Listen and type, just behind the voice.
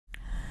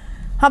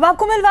अब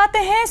आपको मिलवाते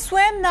हैं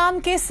स्वयं नाम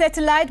के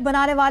सैटेलाइट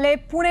बनाने वाले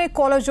पुणे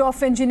कॉलेज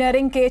ऑफ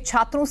इंजीनियरिंग के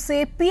छात्रों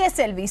से।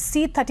 PSLV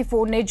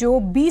C-34 ने जो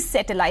 20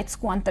 सैटेलाइट्स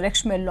को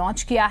अंतरिक्ष में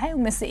लॉन्च किया है,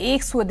 उनमें से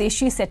एक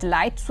स्वदेशी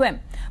सैटेलाइट स्वयं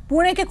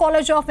पुणे के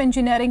कॉलेज ऑफ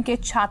इंजीनियरिंग के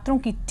छात्रों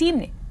की टीम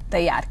ने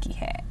तैयार की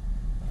है।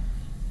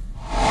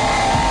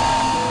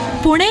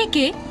 पुणे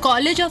के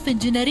कॉलेज ऑफ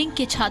इंजीनियरिंग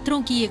के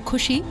छात्रों की ये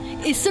खुशी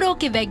इसरो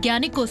के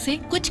वैज्ञानिकों से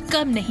कुछ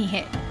कम नहीं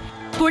है।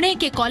 पुणे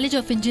के कॉलेज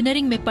ऑफ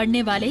इंजीनियरिंग में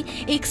पढ़ने वाले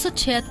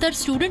 176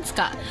 स्टूडेंट्स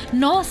का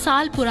 9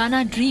 साल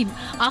पुराना ड्रीम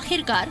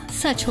आखिरकार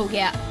सच हो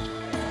गया।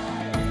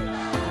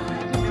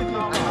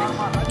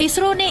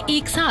 इसरो ने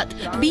एक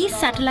साथ 20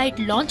 सैटेलाइट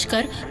लॉन्च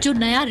कर जो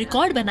नया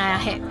रिकॉर्ड बनाया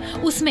है,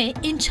 उसमें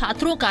इन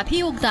छात्रों का भी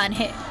योगदान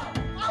है।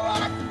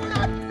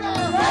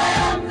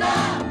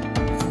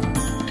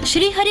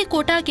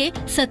 श्रीहरिकोटा के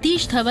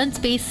सतीश धवन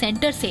स्पेस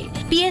सेंटर से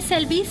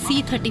PSLV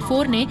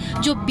C-34 ने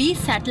जो 20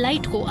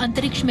 सैटेलाइट को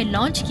अंतरिक्ष में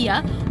लॉन्च किया,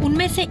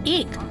 उनमें से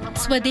एक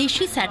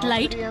स्वदेशी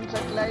सैटेलाइट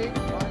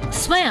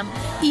स्वयं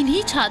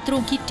इन्हीं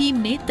छात्रों की टीम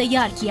ने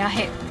तैयार किया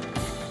है।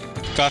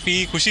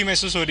 काफ़ी खुशी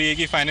महसूस हो रही है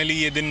कि फाइनली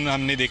ये दिन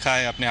हमने देखा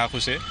है अपने आंखों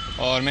से,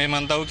 और मैं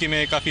मानता हूँ कि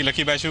मैं काफ़ी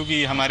लकी बैच हूँ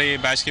कि हमारे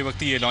बैच के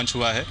वक्त ही ये लॉन्च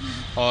हुआ है।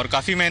 और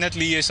काफ़ी मेहनत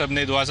ली है सब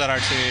ने।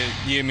 2008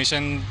 से ये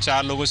मिशन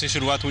 4 लोगों से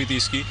शुरुआत हुई थी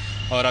इसकी,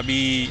 और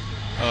अभी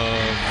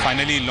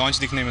फाइनली लॉन्च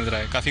दिखने मिल रहा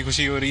है। काफ़ी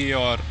खुशी हो रही है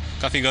और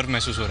काफ़ी गर्व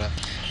महसूस हो रहा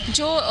है।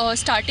 जो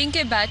स्टार्टिंग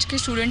के बैच के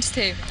स्टूडेंट्स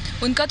थे,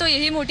 उनका तो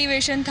यही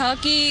मोटिवेशन था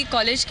कि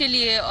कॉलेज के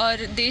लिए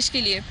और देश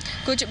के लिए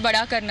कुछ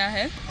बड़ा करना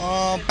है।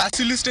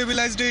 पैसिवली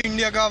स्टेबलाइज्ड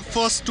इंडिया का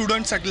फर्स्ट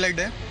स्टूडेंट सैटेलाइट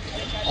है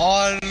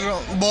और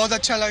बहुत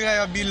अच्छा लग रहा है।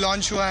 अभी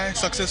लॉन्च हुआ है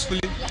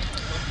सक्सेसफुली,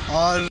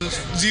 और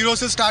ज़ीरो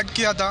से स्टार्ट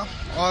किया था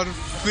और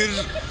फिर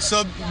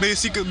सब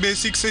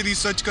बेसिक से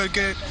रिसर्च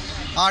करके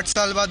 8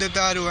 साल बाद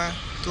तैयार हुआ है,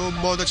 तो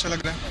बहुत अच्छा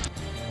लग रहा है।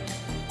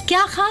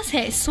 क्या खास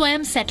है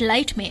स्वयं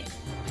सैटेलाइट में?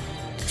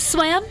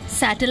 स्वयं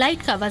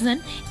सैटेलाइट का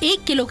वजन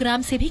 1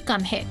 किलोग्राम से भी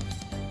कम है।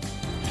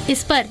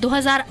 इस पर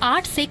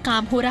 2008 से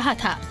काम हो रहा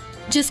था,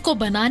 जिसको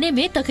बनाने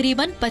में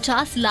तकरीबन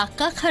 50 लाख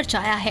का खर्च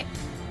आया है।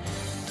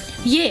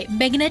 ये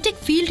मैग्नेटिक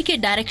फील्ड के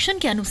डायरेक्शन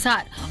के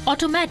अनुसार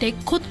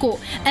ऑटोमेटिक खुद को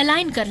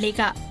अलाइन कर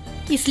लेगा,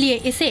 इसलिए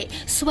इसे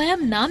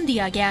स्वयं नाम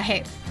दिया गया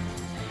है।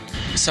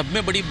 सब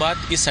में बड़ी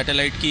बात इस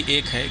सैटेलाइट की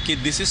एक है कि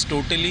this is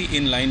totally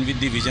in line with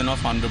the vision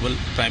of honourable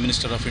prime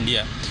minister of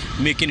India,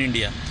 make in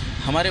India.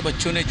 हमारे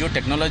बच्चों ने जो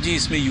टेक्नोलॉजी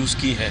इसमें यूज़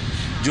की है,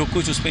 जो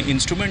कुछ उसमें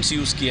इंस्ट्रूमेंट्स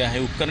यूज़ किया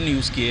है, उपकरण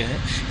यूज़ किए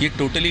हैं, ये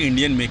टोटली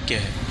इंडियन मेक के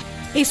है।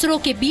 इसरो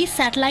के 20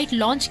 सैटेलाइट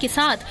लॉन्च के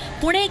साथ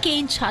पुणे के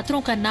इन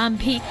छात्रों का नाम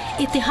भी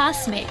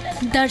इतिहास में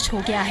दर्ज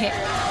हो गया है।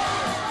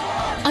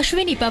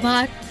 अश्विनी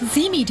पवार,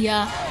 जी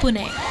मीडिया,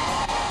 पुणे।